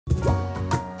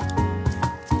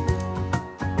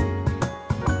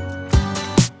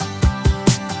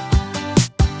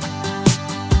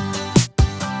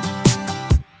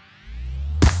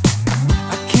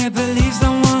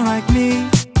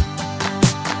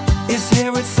is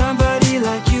here with somebody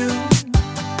like you.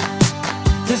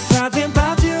 There's something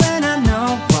about you and I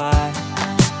know why.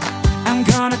 I'm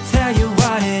gonna tell you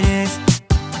what it is.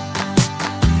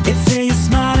 It's in your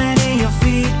smile and in your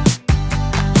feet.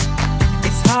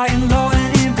 It's high and low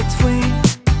and in between.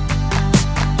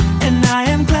 And I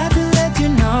am glad to let you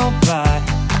know, but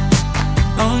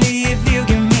only if you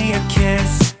give me a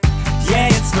kiss. Yeah,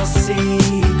 it's no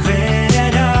secret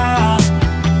at all.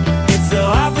 It's so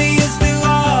obvious to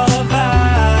all of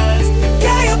us.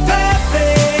 Yeah, you're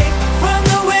perfect, from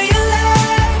the way you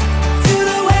laugh to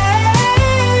the way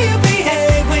you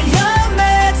behave when you're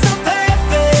mad. So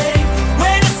perfect,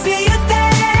 when I see you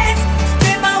dance,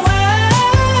 spin my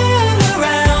world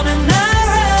around and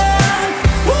around.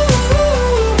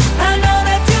 Ooh, I know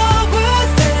that you're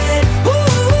worth it.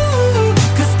 Ooh,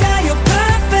 'cause girl, you're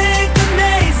perfect,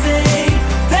 amazing.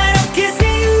 That I'm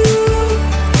kissing you,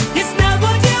 it's not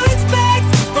what you expect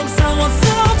from someone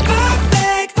so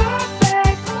perfect.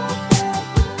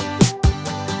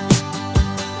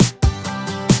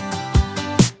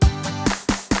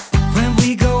 When we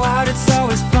go out, it's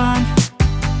always fun.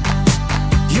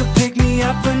 You pick me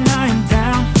up when I am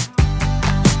down,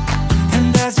 and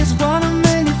that's just one of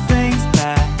many things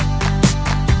that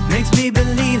makes me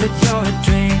believe that you're a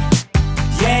dream.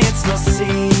 Yeah, it's no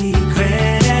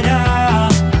secret at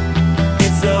all.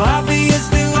 It's so obvious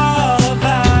to all of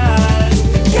us.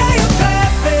 Yeah, you're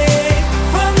perfect,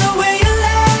 from the way you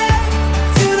laugh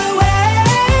to the way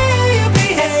you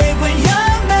behave when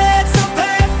you're mad. So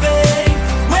perfect,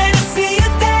 when I see you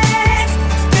dance,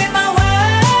 spin my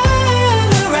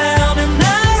world around and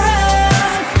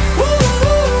around.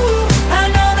 Ooh, I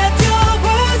know that you're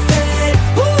worth it.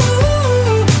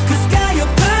 Ooh, 'cause girl,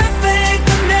 you're perfect,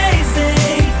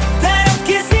 amazing. That I'm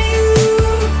kissing you,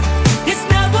 it's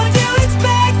not what you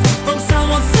expect from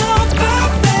someone so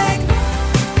perfect.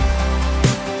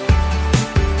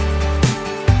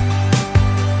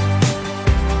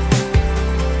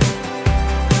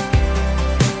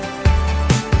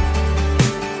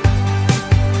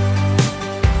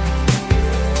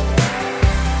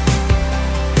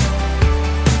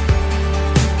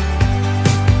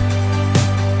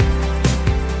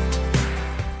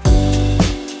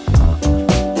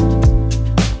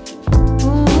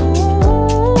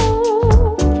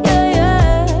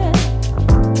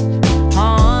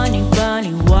 Honey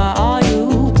bunny, why are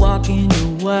you walking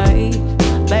away?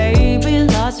 Baby,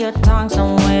 lost your tongue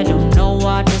somewhere, don't know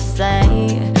what to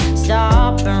say.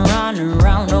 Stop and run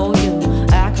around, oh you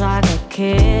act like a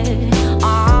kid.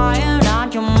 I am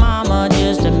not your mama,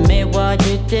 just admit what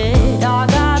you did. I